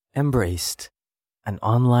Embraced, an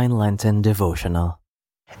online Lenten devotional.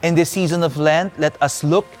 In this season of Lent, let us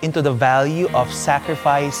look into the value of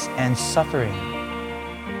sacrifice and suffering.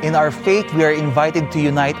 In our faith, we are invited to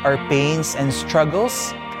unite our pains and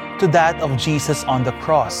struggles to that of Jesus on the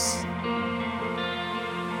cross.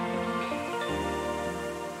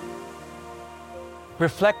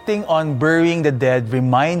 Reflecting on burying the dead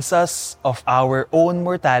reminds us of our own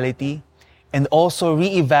mortality and also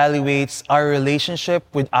reevaluates our relationship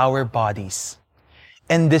with our bodies.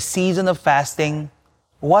 In this season of fasting,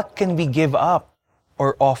 what can we give up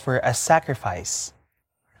or offer as sacrifice?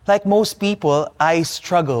 Like most people, I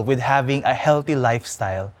struggle with having a healthy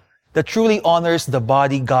lifestyle that truly honors the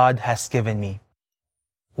body God has given me.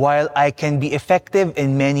 While I can be effective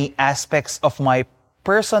in many aspects of my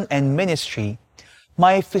person and ministry,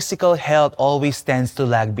 my physical health always tends to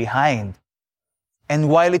lag behind. And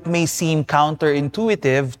while it may seem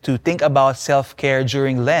counterintuitive to think about self-care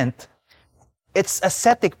during Lent, its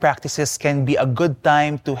ascetic practices can be a good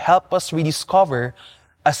time to help us rediscover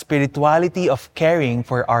a spirituality of caring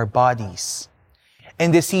for our bodies.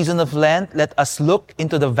 In this season of Lent, let us look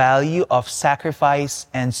into the value of sacrifice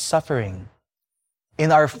and suffering.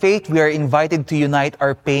 In our faith, we are invited to unite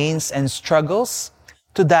our pains and struggles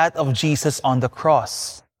to that of Jesus on the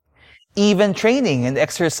cross. Even training and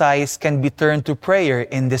exercise can be turned to prayer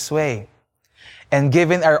in this way. And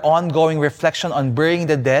given our ongoing reflection on burying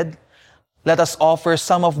the dead, let us offer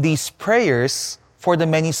some of these prayers for the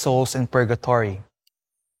many souls in purgatory.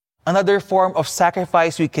 Another form of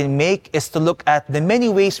sacrifice we can make is to look at the many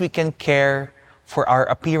ways we can care for our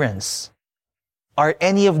appearance. Are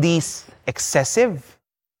any of these excessive?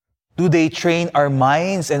 Do they train our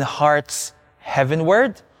minds and hearts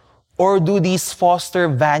heavenward? Or do these foster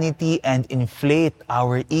vanity and inflate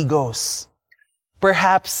our egos?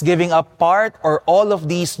 Perhaps giving up part or all of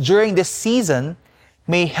these during this season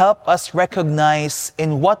may help us recognize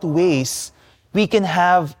in what ways we can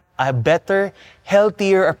have a better,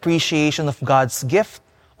 healthier appreciation of God's gift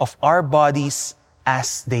of our bodies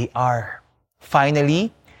as they are.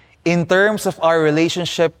 Finally, in terms of our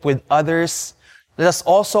relationship with others, let us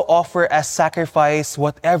also offer as sacrifice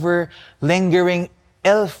whatever lingering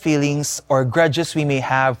ill feelings or grudges we may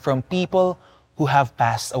have from people who have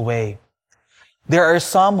passed away. There are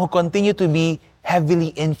some who continue to be heavily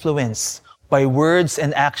influenced by words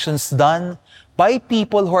and actions done by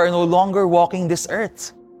people who are no longer walking this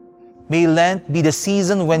earth. May Lent be the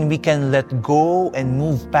season when we can let go and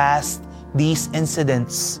move past these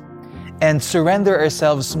incidents and surrender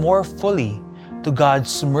ourselves more fully to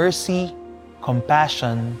God's mercy,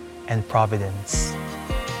 compassion, and providence.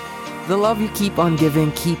 The love you keep on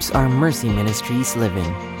giving keeps our Mercy Ministries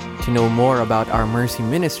living. To know more about our Mercy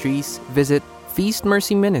Ministries, visit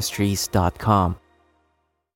feastmercyministries.com.